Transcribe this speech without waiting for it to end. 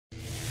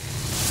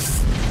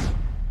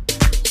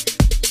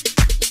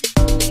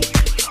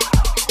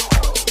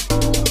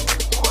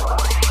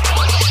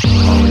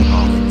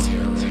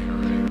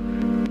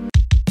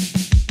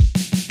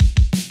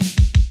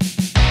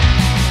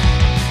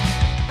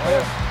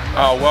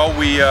Well,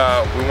 we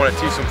want to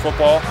teach some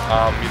football,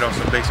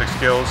 some basic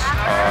skills,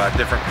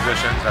 different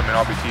positions. I mean,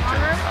 I'll be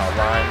teaching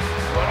line,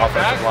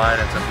 offensive line,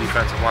 and some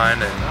defensive line,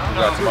 and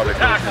we've got some other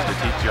coaches to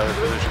teach the other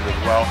positions as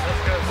well.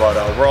 But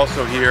we're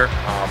also here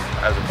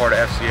as a part of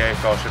FCA,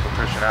 Fellowship of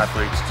Christian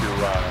Athletes,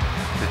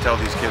 to tell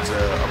these kids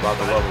about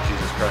the love of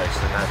Jesus Christ,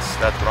 and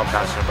that's what I'm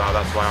passionate about.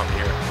 That's why I'm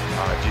here.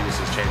 Jesus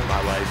has changed my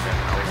life, and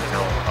I want to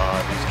tell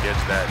these kids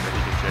that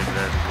he can change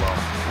theirs as well.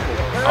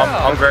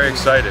 I'm very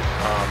excited.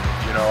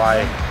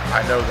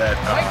 I know that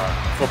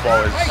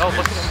football is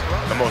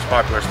the most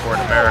popular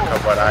sport in America,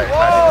 but I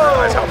didn't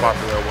realize how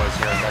popular it was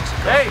here in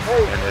Mexico.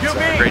 And it's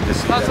great to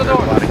see that there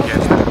are a lot of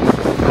kids that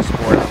love the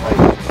sport.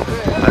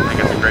 I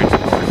think it's a great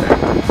sport, and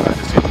glad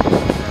to see it.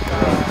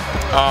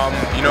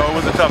 It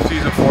was a tough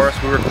season for us.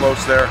 We were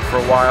close there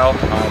for a while.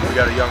 We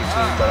got a young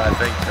team, but I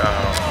think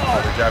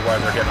the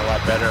Jaguars are getting a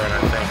lot better, and I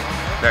think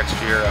next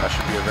year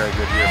should be a very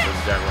good year for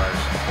the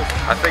Jaguars.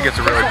 I think it's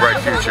a really bright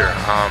future.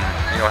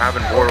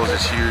 Having Bortles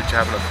is huge.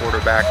 Having a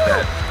quarterback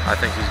that I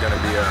think he's going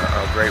to be a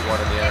great one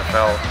in the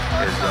NFL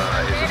is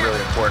a really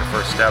important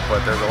first step,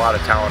 but there's a lot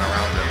of talent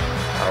around him.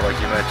 Like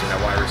you mentioned, that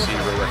wide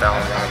receiver with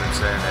Allen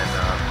Robinson and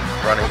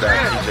running back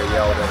TJ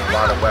Yeldon, a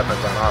lot of weapons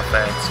on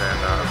offense,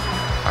 and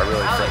I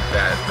really think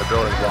that the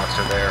building blocks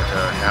are there to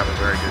have a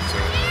very good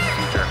team in the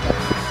future.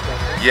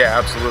 Yeah,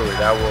 absolutely.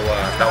 That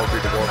will be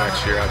the goal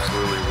next year.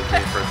 Absolutely, would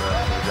be for the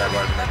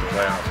Jaguars to make the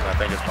playoffs, and I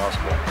think it's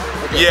possible.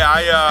 Yeah,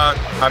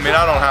 I mean,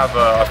 I don't have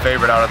a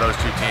favorite out of those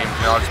two teams.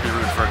 I'll just be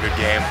rooting for a good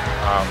game.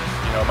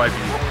 It might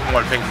be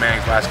one of Peyton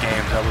Manning's last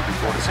games. That would be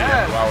cool to see him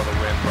go out with a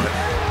win. But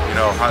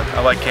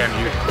I like Cam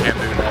Newton.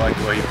 I like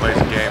the way he plays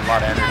the game. A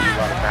lot of energy, a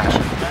lot of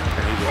passion,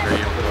 and he's a great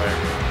young player.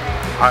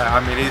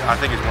 I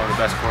think he's one of the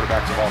best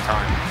quarterbacks of all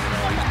time.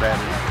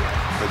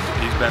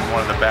 He's been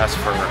one of the best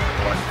for,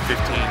 15,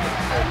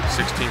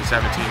 16,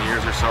 17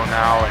 years or so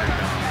now, and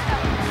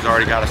he's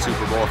already got a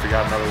Super Bowl. If he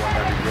got another one,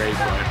 that'd be great,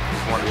 but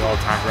he's one of the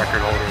all-time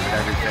record holders and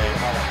everything.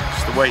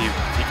 Just the way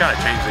he kind of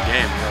changed the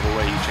game, the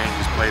way he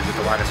changes plays at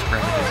the line of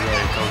scrimmage is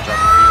really a coach on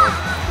the field.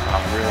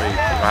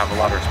 I have a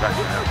lot of respect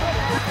for him.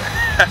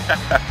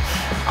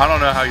 I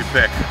don't know how you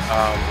pick.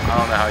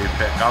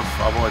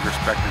 I've always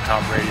respected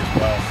Tom Brady as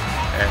well.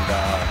 And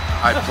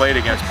I played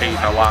against Peyton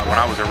a lot. When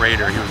I was a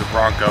Raider, he was a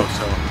Bronco,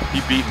 so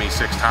he beat me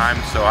 6 times,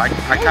 so I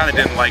kind of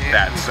didn't like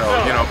that. So,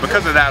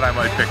 because of that, I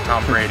might pick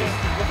Tom Brady,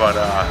 but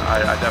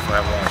I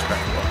definitely have a lot of respect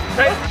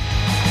for him.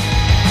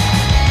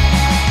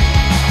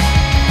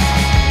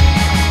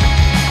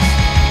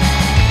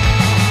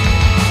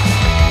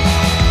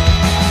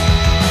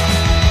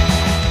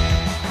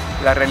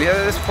 La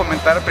realidad es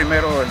fomentar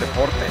primero el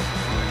deporte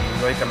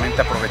y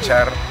lógicamente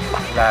aprovechar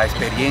la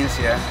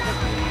experiencia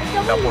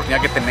y la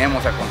oportunidad que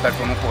tenemos a contar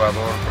con un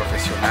jugador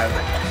profesional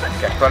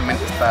que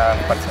actualmente está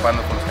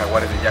participando con los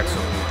Jaguares de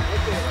Jacksonville.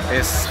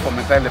 Es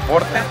fomentar el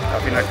deporte,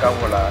 al fin y al cabo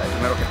el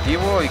primer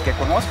objetivo, y que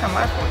conozcan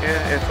más, porque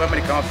el fútbol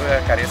americano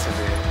todavía carece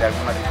de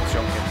alguna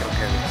difusión que creo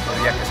que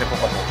tendría que ser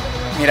poco a poco.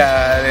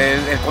 Mira,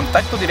 el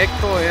contacto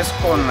directo es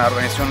con la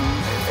organización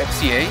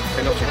FCA,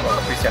 Fellowship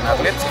of Christian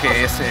Athletes,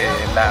 que es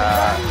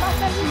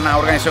una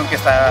organización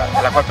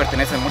a la cual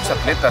pertenecen muchos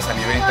atletas a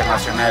nivel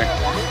internacional,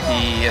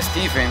 y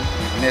Stefen,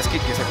 Wisniewski,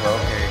 que es el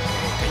jugador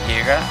que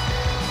llega,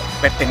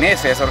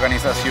 pertenece a esa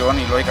organización,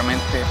 y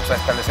lógicamente a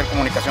establecer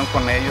comunicación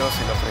con ellos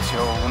se le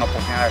ofreció una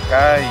oportunidad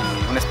acá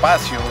y un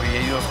espacio, y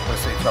ellos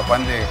en su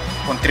afán de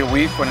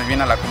contribuir con el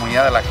bien a la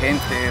comunidad, a la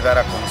gente, dar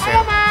a conocer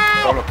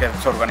todo lo que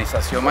su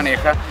organización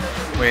maneja,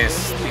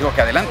 pues dijo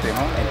que adelante,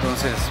 ¿no?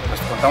 Entonces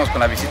contamos con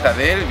la visita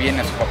de él,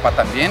 viene su papá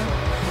también,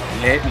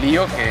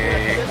 Leo,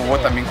 que jugó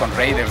también con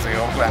Raiders de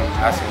Oakland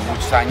hace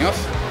muchos años.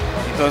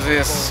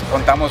 Entonces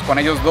contamos con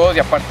ellos dos, y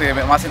aparte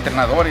más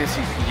entrenadores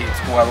y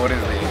jugadores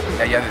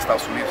de allá de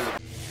Estados Unidos.